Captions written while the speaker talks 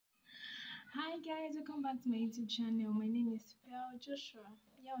guys, welcome back to my YouTube channel. My name is Joshua.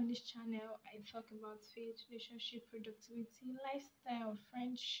 Here on this channel, I talk about faith, relationship, productivity, lifestyle,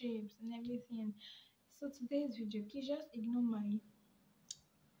 friendships, and everything. So today's video, please just ignore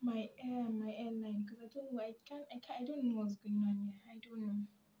my airline because I don't know. I don't know what's going on here. I don't know.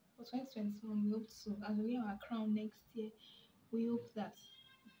 For 2021, we hope to, as we wear our crown next year, we hope that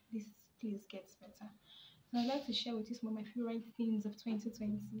this place gets better. So I'd like to share with you some of my favorite things of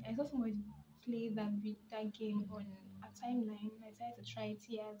 2020. I saw somebody play that game on a timeline. I decided to try it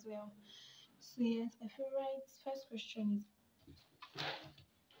here as well. So yes, my favorite first question is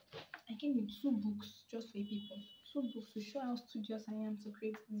I came with two books just for you people. Two books to show how studious I am to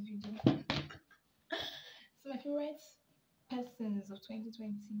create this video. So my favorite persons of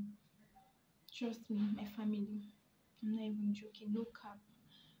 2020, trust me, my family. I'm not even joking, no cap.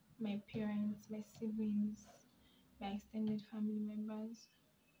 My parents, my siblings, my extended family members,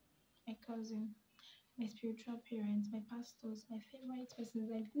 my cousin, my spiritual parents, my pastors, my favorite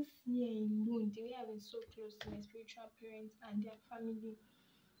persons. Like this year alone, the way I've been so close to my spiritual parents and their family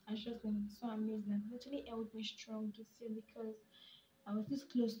has just been so amazing. And it actually held me strong this year because I was this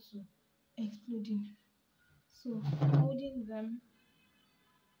close to exploding. So holding them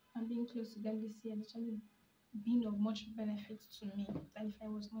and being close to them this year has actually been of much benefit to me than if I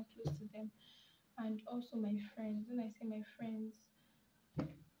was not close to them. And also my friends. When I say my friends,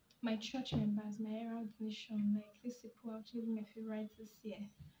 my church members, my Herald Nation, like these people are actually my favorites this year.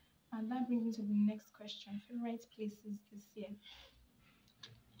 And that brings me to the next question. Favorite places this year.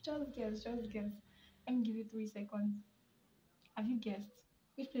 Just guess, just guess. Let me give you 3 seconds. Have you guessed?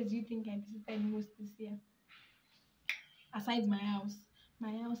 Which place do you think I visited most this year? Aside my house.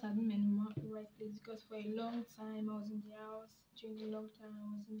 My house has been my number one favorite place because for a long time I was in the house. During the lockdown,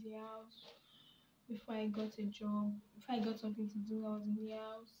 I was in the house. Before I got a job, before I got something to do, I was in the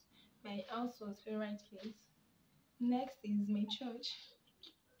house. My house was favorite place. Next is my church.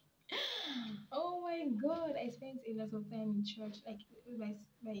 Oh my god, I spent a lot of time in church. Like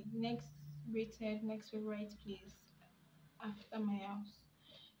my next rated, next favorite place after my house.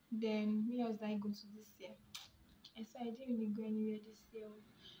 Then where else did I go to this year? I said I didn't really go anywhere this year.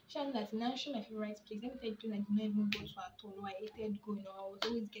 Shan that national my favorite place. Let me tell you place I did not even go to at all. I hated going or I was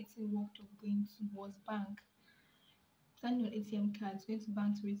always getting worked up going to was bank. Standing on ATM cards, going to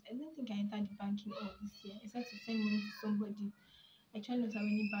bank to raise. I don't think I entered the banking all this year, except to send money to somebody. I try not to have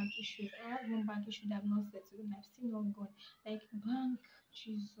any bank issues. I have one bank issue that I've not settled and I've still not gone. Like bank,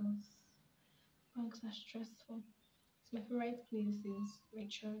 Jesus. Banks are stressful. So my favorite place is my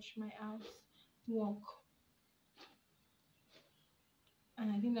church, my house, work.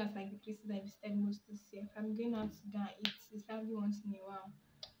 And I think that's like the places I visited most this year. If I'm going out to go and eat, it's probably once in a while.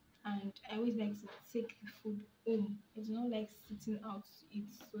 And I always like to take the food home. It's not like sitting out to eat.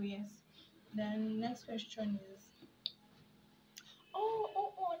 So yes. Then next question is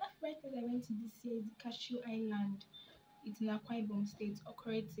another favorite place I went to this year is Cashew Island. It's in Akwa Ibom State,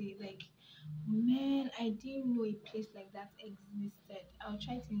 Okorete. Like, man, I didn't know a place like that existed. I'll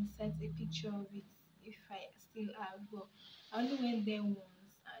try to insert a picture of it if I still have. But I only went there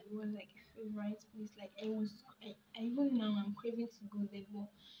once, and it was like a favorite place. Like, I even now I'm craving to go there. But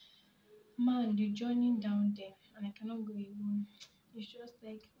man, the journey down there, and I cannot go alone. It's just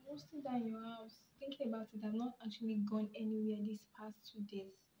like mostly down your house. Thinking about it, I've not actually gone anywhere these past 2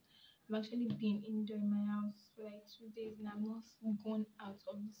 days. I've actually been indoor in my house for like 2 days and I've not gone out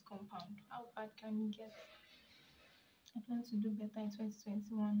of this compound. How bad can you get? I plan to do better in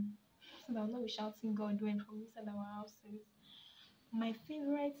 2021 so that I'll not be shouting God when from inside our houses. My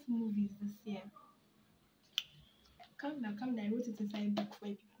favorite movies this year. Calm down, calm down. I wrote it inside a book for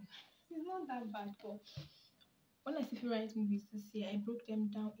you people. It's not that bad, but when I say favorite movies this year, I broke them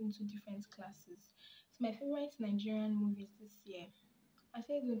down into different classes. So my favorite Nigerian movies this year. I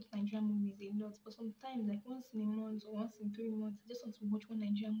say go to Nigerian movies a lot, but sometimes like once in a month or once in 3 months, I just want to watch one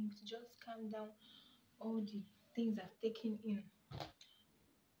Nigerian movie to just calm down all the things I've taken in.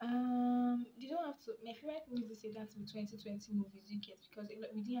 You don't have to. My favorite movies this year that's the 2020 movies you get because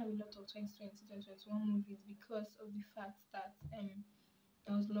we didn't have a lot of 2020, 2021 movies because of the fact that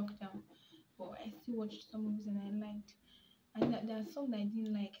there was lockdown. But I still watched some movies and I liked. And there are some that I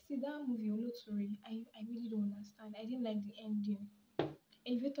didn't like. See that movie Olotori, I really don't understand. I didn't like the ending.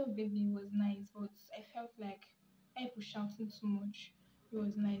 Elevator Baby was nice, but I felt like I was shouting too much. It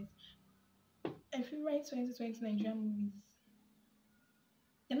was nice. My favorite 2020 Nigerian movies.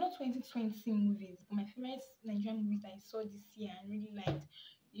 They're not 2020 movies, but my favorite Nigerian movies that I saw this year and really liked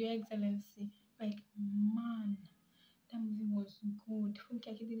Your Excellency. Like, man, that movie was good. Funke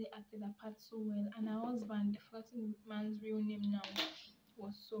Akindele acted that part so well, and her husband, the forgotten man's real name now,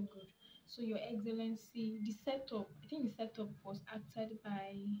 was so good. So Your Excellency, the setup, I think the setup was acted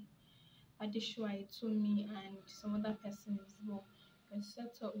by Adeshua Itomi and some other person as well.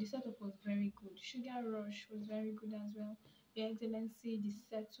 The setup was very good. Sugar Rush was very good as well. Your Excellency, the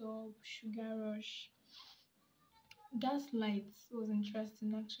setup, Sugar Rush. Gaslight was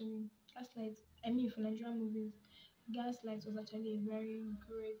interesting actually. Gaslight, I mean for Nigerian movies, Gaslight was actually a very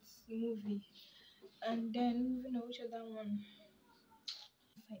great movie. And then moving on, which other one?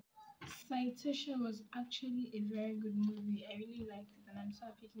 Citation was actually a very good movie. I really liked it, and I'm so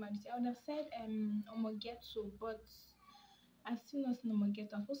happy it came out this year. I would have said Omogeto, but I've still not seen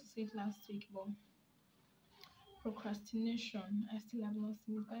Omogeto. I was supposed to say it last week, but procrastination. I still have not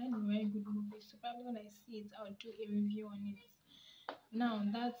seen it, but it's a very good movie. So probably when I see it, I'll do a review on it. Now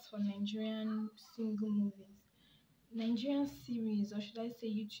that's for Nigerian single movies. Nigerian series, or should I say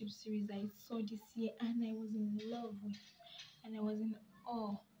YouTube series, I saw this year and I was in love with, and I was in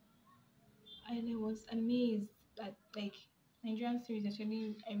awe, and I was amazed that like Nigerian series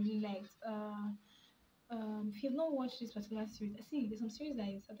actually I really liked. If you've not watched this particular series, I see there's some series that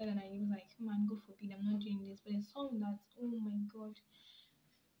I started and I was like, man, God forbid, I'm not doing this. But there's some that, oh my God,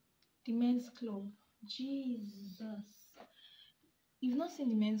 the Men's Club, Jesus. You've not seen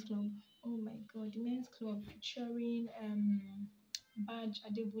the Men's Club? Oh my God, the Men's Club featuring Badge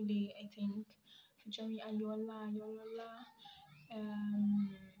Adebule, I think, featuring Ayolola. Um,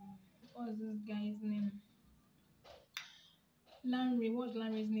 what was this guy's name? Larry, what's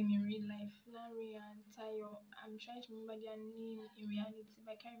Larry's name in real life? Larry and Tayo. I'm trying to remember their name in reality,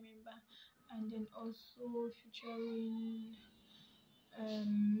 but I can't remember. And then also featuring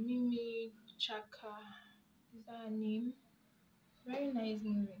Mimi Chaka. Is that her name? Very nice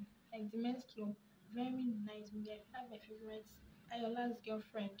movie. Like The Men's Club. Very nice movie. I have my favorites. Ayola's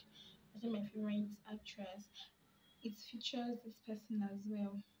girlfriend. I think my favorite actress. It features this person as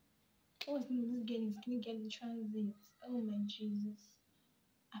well. What's the name of this girl in Skinny Girl in Transit? Oh my Jesus.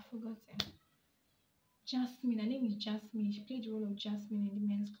 I forgot it. Jasmine, her name is Jasmine. She played the role of Jasmine in the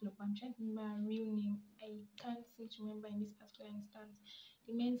Men's Club. I'm trying to remember her real name. I can't seem to remember in this particular instance.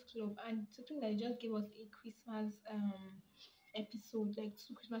 The Men's Club, and something that just gave us a Christmas episode, like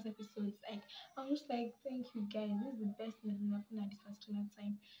two Christmas episodes. Like I was just like, thank you guys. This is the best thing that happened at this particular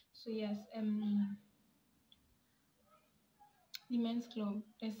time. So yes, the Men's Club.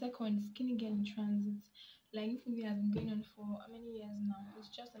 The second, Skinny Girl in Transit. Like this movie has been going on for how many years now? It's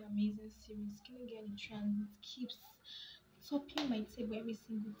just an amazing series. Skinny Girl in Transit keeps topping my table every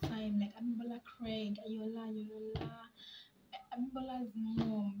single time. Like Abibola Craig, Ayola, Abibola's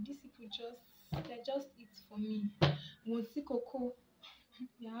mom. These people they're just it for me. Wonsi Coco,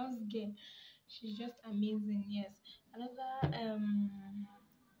 the house girl. She's just amazing, yes. Another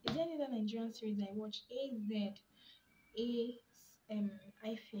is there any other Nigerian series I watched? A-zed. A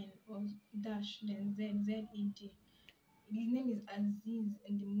hyphen or dash then Z-Z-E-D. His name is Aziz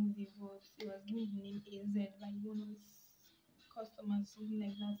in the movie, but he was given the name A-Z by one of his customers, something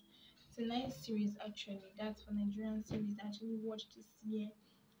like that. It's a nice series actually. That's for Nigerian series I actually watched this year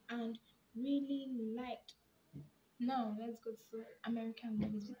and really liked. Now let's go to American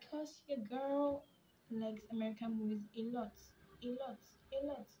movies because your girl likes American movies a lot, a lot, a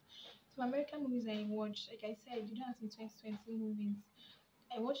lot. So American movies I watch, like I said, you don't have to be 2020 movies.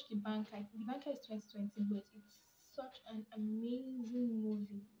 I watched The Banker. The Banker is 2020, but it's such an amazing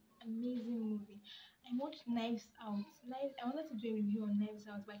movie. Amazing movie. I watched Knives Out. I wanted to do a review on Knives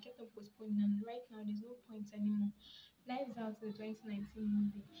Out, but I kept on postponing, and right now there's no point anymore. Knives Out is a 2019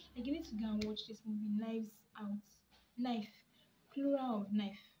 movie. Like you need to go and watch this movie, Knives Out. Knife, plural of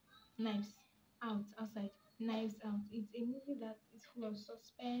knife. Knives out, outside. Knives Out. It's a movie that is full of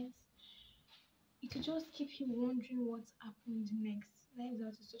suspense. It will just keep you wondering what happened next. Knives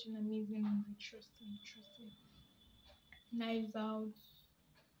Out is such an amazing movie. Trust me, trust me. Knives Out.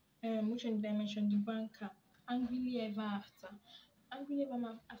 Which one did I mention? The Banker. Angrily Ever After. Angrily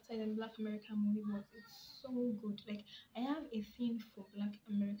Ever After is a Black American movie, but it's so good. Like I have a thing for Black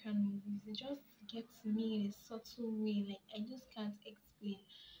American movies. It just gets me in a subtle way. Like I just can't explain.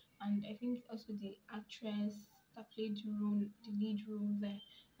 And I think also the actress that played the lead role there,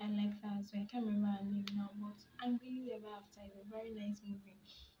 I like that. So I can't remember her name now, but Angry Ever After is a very nice movie.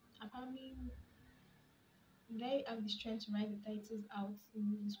 Apparently, did I have the strength to write the titles out in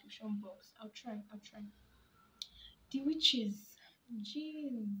the description box? I'll try. I'll try. The Witches.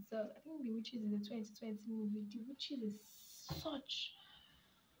 Jesus, I think The Witches is a 2020 movie. The Witches is such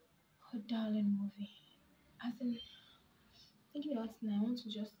a darling movie. As in, thinking about it now, I want to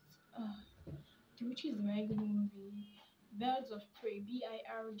just uh, which is a very good movie. Birds of Prey,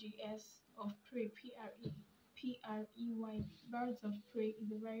 Birds of Prey, Prey. Birds of Prey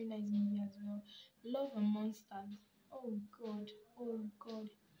is a very nice movie as well. Love and Monsters. Oh God, oh God.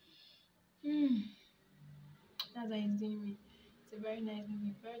 Mm, that's how it's doing me. It's a very nice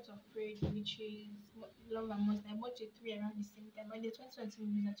movie. Birds of Prey, The Witches, Love and Monsters. I watched it three around the same time. And the 2020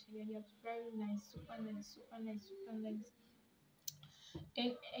 movies actually, they are very nice, super nice, super nice, super nice.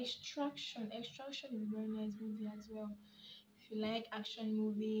 Then Extraction is a very nice movie as well. If you like action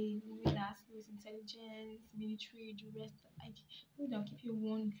movie that has to do with intelligence, military, the rest, like movie that will keep you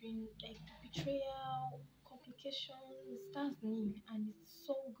wondering, like betrayal, complications. That's me, and it's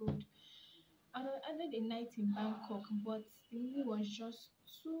so good. I did a night in Bangkok, but the movie was just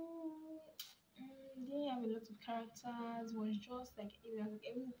too. Didn't have a lot of characters. Was just like it was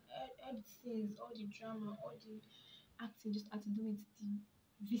like all the scenes, all the drama, all the acting just had to do with the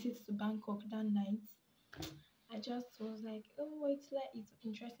visit to Bangkok that night. I just was like, oh, it's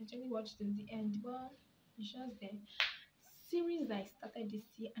interesting. I actually watched till the end. Well, it's just there. Series that I started this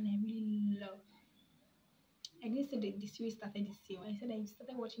year and I really love. I didn't say that the series started this year. I said I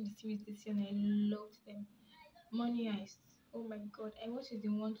started watching the series this year and I loved them. Money Heist. Oh my god, I watched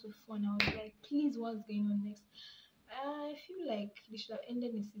season 1 to 4 and I was like, please, what's going on next? I feel like they should have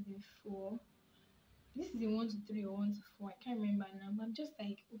ended in season 4. This is in 1 to 3 or 1 to 4. I can't remember now. But I'm just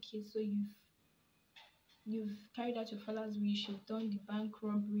like, okay, so you've carried out your father's wish, you've done the bank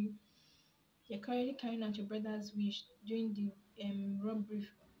robbery, you're currently carrying out your brother's wish doing the robbery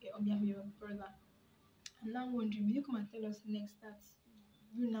on behalf of your brother. I'm now wondering, will you come and tell us next that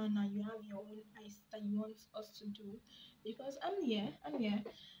now you have your own eyes that you want us to do? Because I'm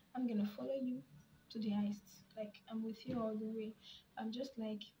gonna follow you to the heist. Like I'm with you all the way. I'm just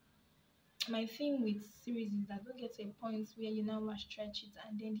like my thing with series is that don't get to a point where you now want to stretch it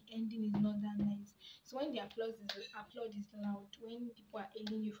and then the ending is not that nice. So when the applaud is loud, when people are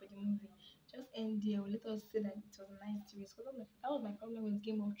hailing you for the movie, just end there. Or let us say that it was a nice series. Because that was my problem with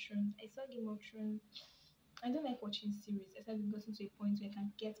Game of Thrones. I saw Game of Thrones. I don't like watching series except it gotten to a point where I can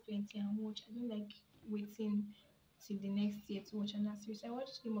get plenty and watch. I don't like waiting till the next year to watch another series. I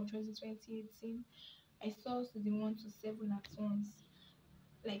watched Game of Thrones in 2018. I saw season 1 to 7 at once.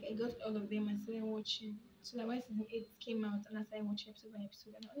 Like I got all of them and started watching. So that when season 8 came out and I started watching episode by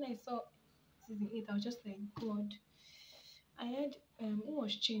episode. And when I saw season 8, I was just like, God. I had who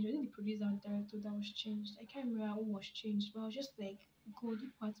was changed? Was it the producer or director that was changed? I can't remember who was changed, but I was just like, God, who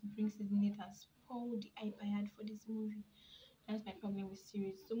part to bring season 8 has spoiled the hype I had for this movie. That's my problem with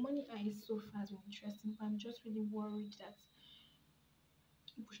series. So Money Heist so far has been interesting, but I'm just really worried that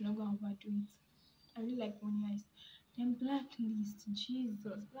people should not go and overdo it. I really like Money Heist. Then Blacklist,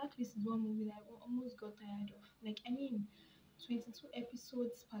 Jesus, Blacklist is one movie that I almost got tired of. Like, I mean, 22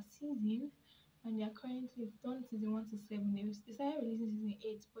 episodes per season, and they are currently done season 1 to 7. They started releasing season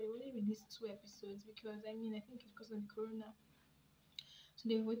 8, but they only released 2 episodes because I think it's because of the corona. So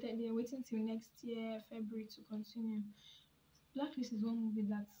they're waiting till next year, February, to continue. Blacklist is one movie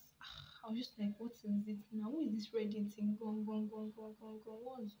that's I was just like, what is it now? Who is this Reddit thing? Gone.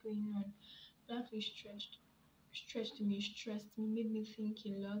 What's going on? Blacklist stressed me, made me think a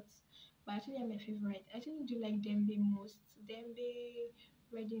lot. But actually, I'm my favorite. I actually do like Dembe most. Dembe,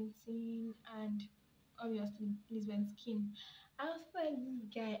 Reddington, and obviously Lisbon Skin. I also like this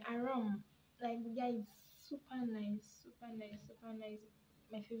guy, Aram. Like the guy is super nice, super nice.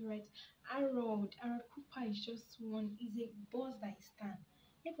 My favorite. Arad Cooper is just one. He's a boss that is stand.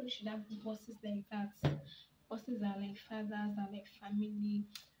 Everybody should have bosses like that. Bosses are like fathers, are like family.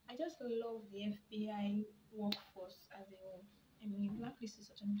 I just love the FBI workforce as a whole. I mean, Blacklist is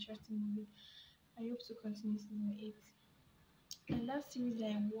such an interesting movie. I hope to continue season 8. And that series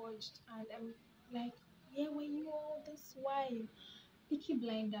I watched, and I'm like, yeah, were you all this while? Peaky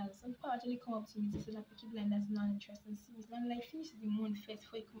Blinders. Some people actually come up to me to say that Peaky Blinders is not an interesting series. And I'm like, finish season 1 first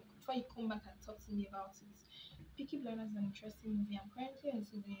before you come back and talk to me about it. Peaky Blinders is an interesting movie. I'm currently on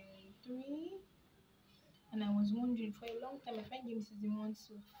season 3. And I was wondering for a long time. My friend gave me season 1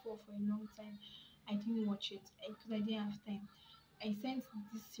 to 4 for a long time. I didn't watch it because I didn't have time. I sent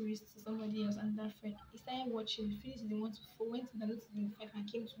this series to somebody else and that friend. He started watching, finished season 1 to 4, went to download season 5 and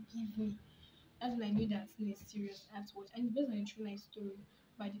came to give me. That's when I knew that no, it's serious. I have to watch. And it's based on a true life story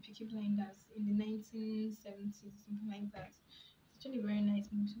by the Peaky Blinders in the 1970s, something like that. It's actually a very nice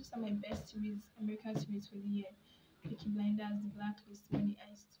movie. So these are my best series, American series for the year. Peaky Blinders, The Blacklist, Money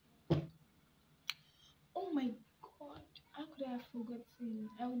Heist. Oh my god, how could I have forgotten?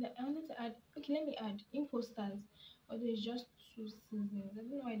 I wanted to add. Okay, let me add Imposters. Although it's just 2 seasons, I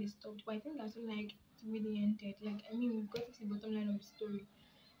don't know why they stopped, but I think I also like the way they ended. Like, I mean, we've got to the bottom line of the story.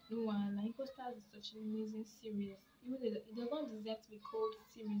 No one. Like, Imposters is such an amazing series. Even though it does not deserve to be called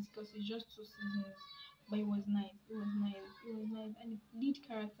series because it's just 2 seasons, but it was nice. It was nice. It was nice. And the lead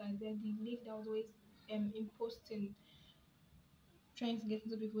character there, the lady that was always imposting, trying to get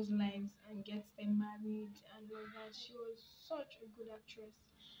into people's lives and get them married and all that. She was such a good actress.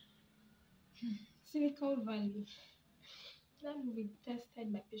 Silicon Valley. That movie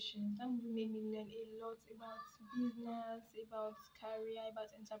tested my patience. That movie made me learn a lot about business, about career, about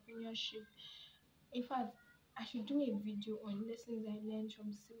entrepreneurship. In fact, I should do a video on lessons I learned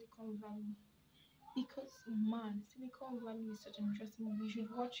from Silicon Valley because man, Silicon Valley is such an interesting movie. You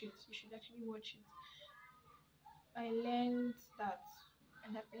should watch it. You should actually watch it. I learned that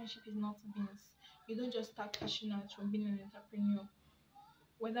entrepreneurship is not business. You don't just start cashing out from being an entrepreneur.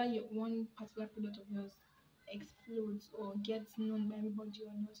 Whether one particular product of yours explodes or gets known by everybody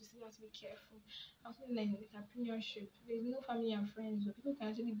or not, you still have to be careful. Also, like in entrepreneurship, there's no family and friends, but people can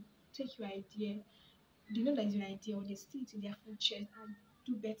actually take your idea. They know that it's your idea, or they steal it to their full chest and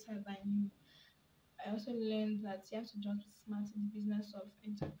do better than you. I also learned that you have to just be smart in the business of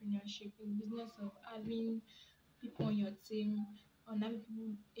entrepreneurship, in the business of having people on your team, on having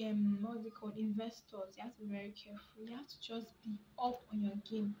people, what's it called, investors. You have to be very careful. You have to just be up on your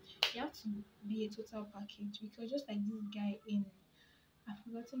game. You have to be a total package because just like this guy in, I've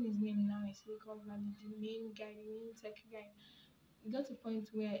forgotten his name now, in Silicon Valley, the main guy, the main tech guy, he got to a point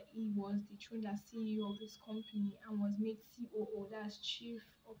where he was dethroned as CEO of this company and was made COO, that's Chief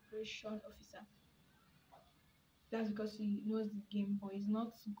Operation Officer. That's because he knows the game, but he's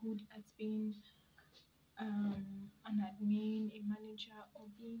not good at being an admin, a manager, or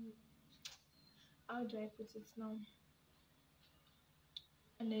being, how do I put it now,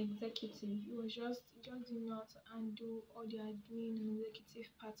 an executive. He just didn't know how to handle all the admin and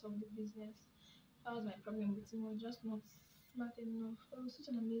executive parts of the business. That was my problem with him. He was just not smart enough. It was such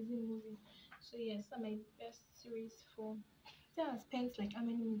an amazing movie. So yes, that's my best series for. See, I spent like how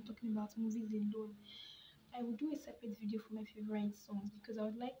many minutes talking about movies alone. I will do a separate video for my favorite songs because I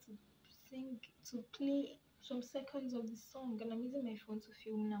would like to sing, to play some seconds of the song, and I'm using my phone to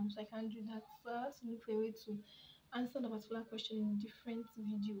film now, so I can't do that. So I have to look for a way to answer the particular question in a different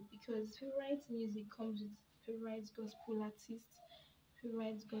video because favorite music comes with favorite gospel artists,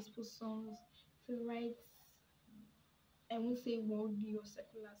 favorite gospel songs, favorite, I won't say worldly or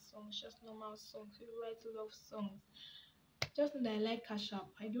secular songs, just normal songs, favorite love songs. Just know that I like Cash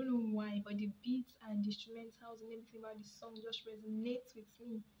App. I don't know why, but the beats and the instrumentals and everything about the song just resonates with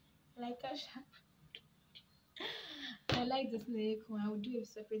me. I like Cash App. I like this lyrical. I will do a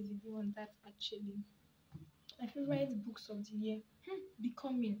separate video on that actually. My favorite books of the year.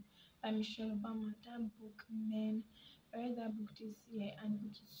 Becoming by Michelle Obama. That book, man. I read that book this year and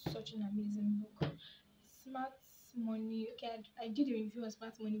it is such an amazing book. Smart Money. Okay, I did a review on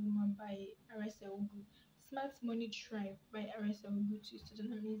Smart Money Woman by R.S. Ogu. Smart Money Tribe by R.S. Ogu too. Such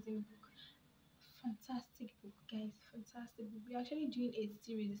an amazing book. Fantastic book, guys. Fantastic book. We're actually doing a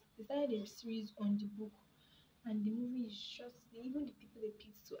series. They started a series on the book, and the movie is just even the people they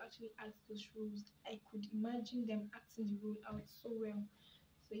picked to actually act those roles. I could imagine them acting the role out so well.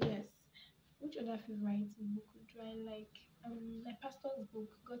 So yes. Which other favorite book do I like? My pastor's book,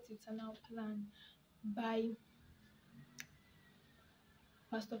 God's Eternal Plan, by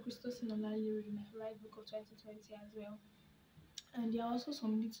Pastor Christos Nolaliri, my favorite book of 2020 as well. And there are also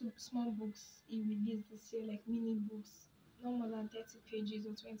some little small books he released this year, like mini books, no more than 30 pages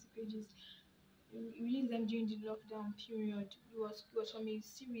or 20 pages. He released them during the lockdown period. It was from a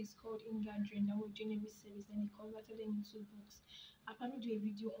series called In Gathering that we're doing every series, then he converted them into books. I'll probably do a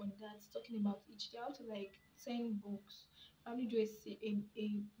video on that talking about each. There are also like 10 books. Probably do a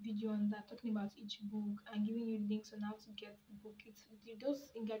video on that talking about each book and giving you links on how to get the book.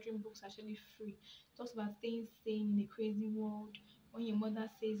 Those In Gathering books are actually free. It talks about staying sane in a crazy world, when your mother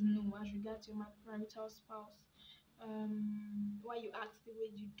says no as regards your marital spouse, why you act the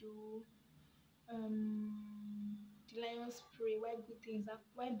way you do, the lion's prey,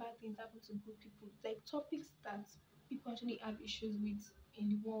 why bad things happen to good people, like topics that people actually have issues with in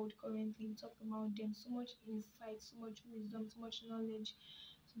the world currently. We talk about them, so much insight, so much wisdom, so much knowledge.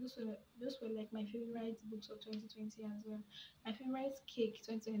 So those were like my favorite books of 2020 as well. My favorite cake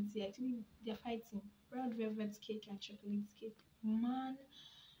 2020, actually they're fighting. Red velvet cake and chocolate cake. Man,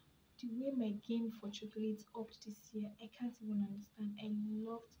 the way my game for chocolate upped this year, I can't even understand. I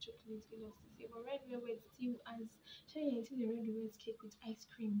loved chocolate a lot this year. But red velvet still has sharing eating the red velvet cake with ice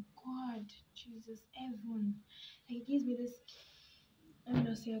cream. God, Jesus, heaven. Like it gives me this, let me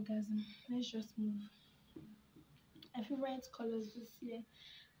not say orgasm. Let's just move. My favorite colors this year.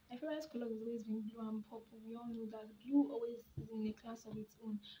 My favorite color has always been blue and purple. We all know that blue always is in a class of its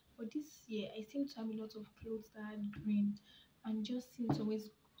own. But this year, I seem to have a lot of clothes that had green, and just seem to always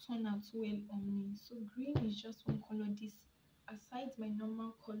turn out well on me. So green is just one color this aside my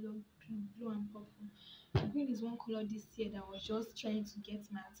normal color blue and purple. Green is one color this year that was just trying to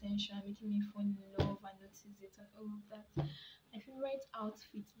get my attention, making me fall in love and notice it and all of that. My favorite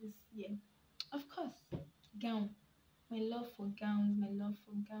outfit this year, of course, gown. My love for gowns, my love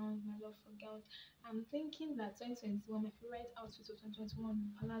for gowns, my love for gowns. I'm thinking that 2021, my favorite outfit of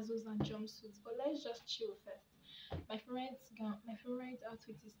 2021, palazzos and jumpsuits. But let's just chill first. My favorite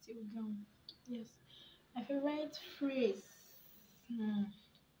outfit is still gown. Yes. My favorite phrase. Hmm.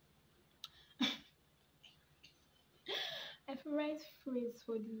 My favorite phrase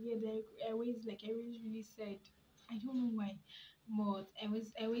for the year that I always really said. I don't know why, but I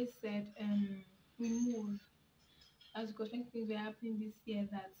always said we move. As because many things were happening this year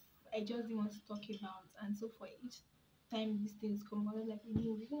that I just didn't want to talk about, and so for each time these things come, I was like we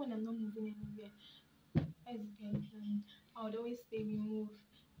move. Even when I'm not moving anywhere, as I would always say we move.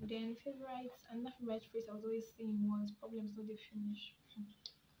 Then favorite another favorite phrase I was always saying was problems not they finish.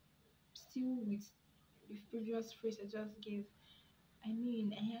 Still with the previous phrase I just gave. I mean,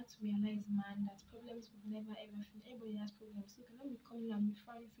 I had to realize, man, that problems would never ever finish. Everybody has problems. So you cannot be coming and be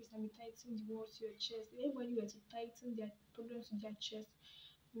frowning face and be tightening the walls to your chest. If everybody were to tighten their problems to their chest,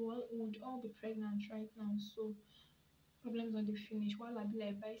 we would all be pregnant right now. So problems on the finish. While I be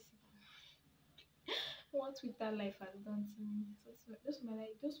like bicycle. What Twitter life has done to me. So those were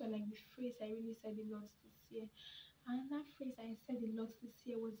like the phrase I really said a lot this year. And that phrase I said a lot this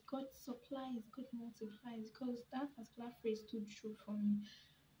year was God supplies, God multiplies, because that particular phrase stood true for me.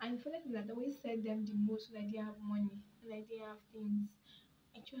 And the funny thing is that I always said them the most when I didn't have money, when I didn't have things.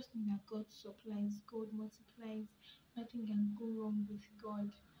 I just knew that God supplies, God multiplies. Nothing can go wrong with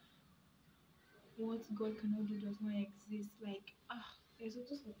God. What God cannot do does not exist. Like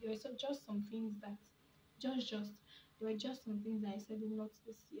just some things that just there were just some things that I said a lot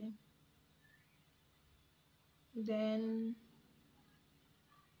this year. Then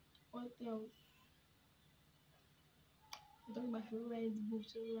what else? I talk about favorite book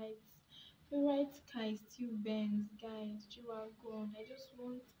to write. Favorite car is still Benz, guys. G-Wagon. I just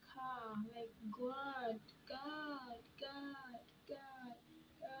want car. Like God, God, God, God,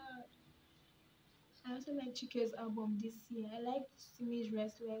 God. I also like Chike's album this year. I like Simi's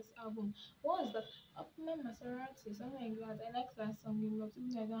Restless album. What was that? Up My Maserati, something like that. I like that song a lot, even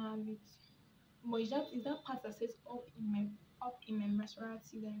though I don't have it. But is that part that says up in my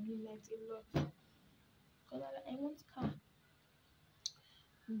Maserati that I really liked a lot. Because I want car.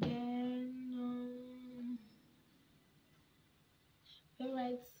 Then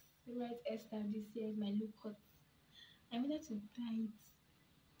favorite favorite hairstyle this year is my look cut. I wanted to dye it.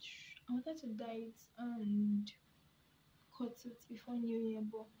 I wanted to dye it and cut it before New Year,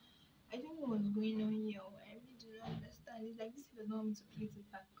 but I don't know what's going on here. I really do not understand. It's like this does not want me to play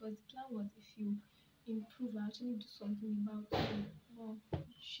it back because the plan was if you improve, I actually do something about it. Well,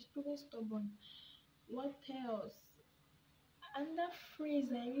 she's probably stubborn. What else? And that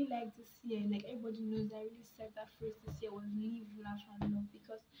phrase I really like this year, like everybody knows I really said that phrase this year was live, laugh, and love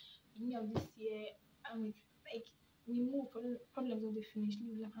because beginning of this year, and with like we move problems of the finish,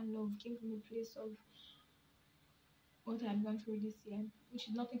 live, laugh, and love came from a place of what I've gone through this year, which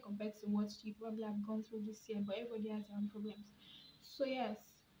is nothing compared to what you probably have gone through this year, but everybody has their own problems. So yes,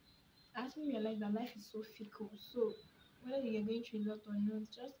 I actually realized that life is so fickle. So whether you're going through a lot or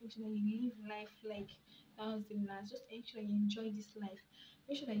not, just make sure that you live life like that was the last. Just make sure that you enjoy this life.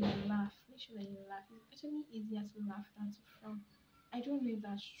 Make sure that you laugh. Make sure that you laugh. It's actually easier to laugh than to frown. I don't know if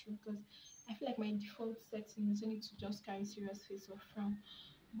that's true because I feel like my default setting is only to just carry serious face or frown.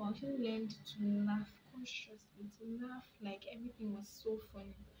 But I actually learned to laugh consciously, to laugh like everything was so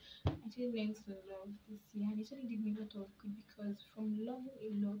funny. I actually learned to love this year and it actually did me a lot of good because from loving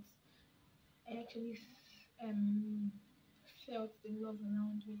a lot I actually felt the love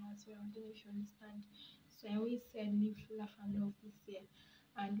around me as well. I don't know if you understand. So I always said live, laugh, and love this year.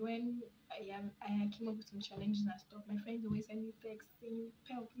 And when I came up with some challenges and stuff, my friends always send me texts saying,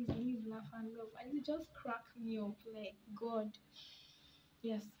 "Pal, please live, laugh, and love," and it just cracked me up. Like God,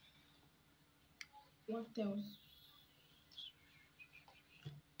 yes. What else?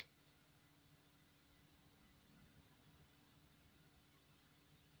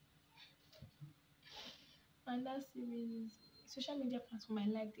 And that series, social media platform I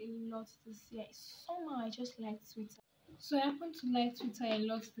liked a lot this year. Somehow I just liked Twitter. So I happened to like Twitter a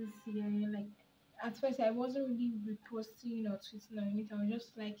lot this year. Like at first I wasn't really reposting or tweeting or anything. I was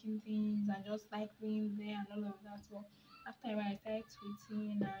just liking things and just like being there and all of that. But after a while I started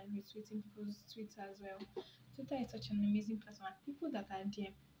tweeting and retweeting people's tweets as well. Twitter is such an amazing platform. And people that are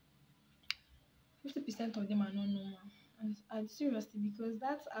there, 50% of them are not normal. And seriously, because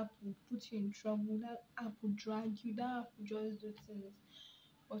that app will put you in trouble, that app will drag you, that app will just do things.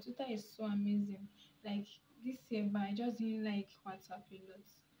 But Twitter is so amazing. Like this year, but I just didn't like WhatsApp a lot.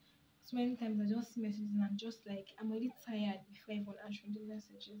 So many times I just see messages and I'm just like, I'm already tired before even answering the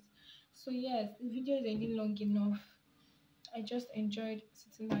messages. So yes, the video is already long enough. I just enjoyed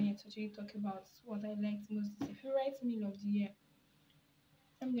sitting down here to actually talk about what I liked most this year. Favorite meal of the year.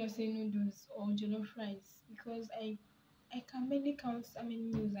 I'm just saying noodles or jollof rice because I can barely count how many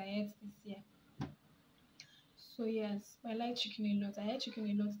meals I ate this year. So yes, I like chicken a lot. I ate chicken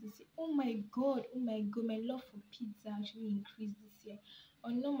a lot this year. Oh my god, my love for pizza actually increased this year.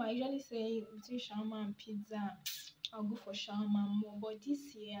 On normal, I usually say between shawarma and pizza, I'll go for shawarma more. But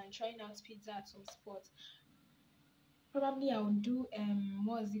this year, I'm trying out pizza at some spots. Probably I'll do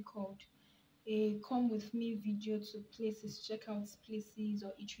what's it called? A come with me video to places, check out places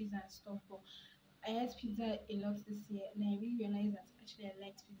or eateries and stuff. But I ate pizza a lot this year, and I really realized that actually I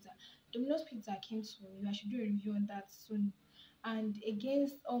liked pizza. Domino's Pizza came to you. I should do a review on that soon. And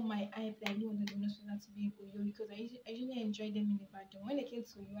against all my hype that I really wanted Domino's Pizza to be in Oyo because I usually enjoy them in Ibadan. When they came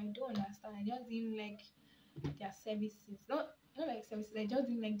to you, I don't understand. I just didn't like their services. Not like services. I just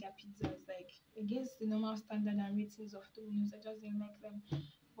didn't like their pizzas. Like against the normal standard and ratings of Domino's, I just didn't like them.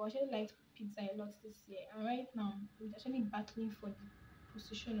 But I actually liked pizza a lot this year. And right now, I'm actually battling for the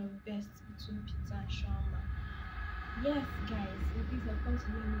position of best between pizza and shawarma. Yes, guys, so please have come to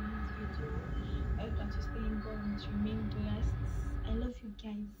the end of this video. I hope that you're staying God and to remain blessed. I love you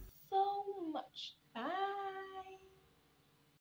guys so much. Bye.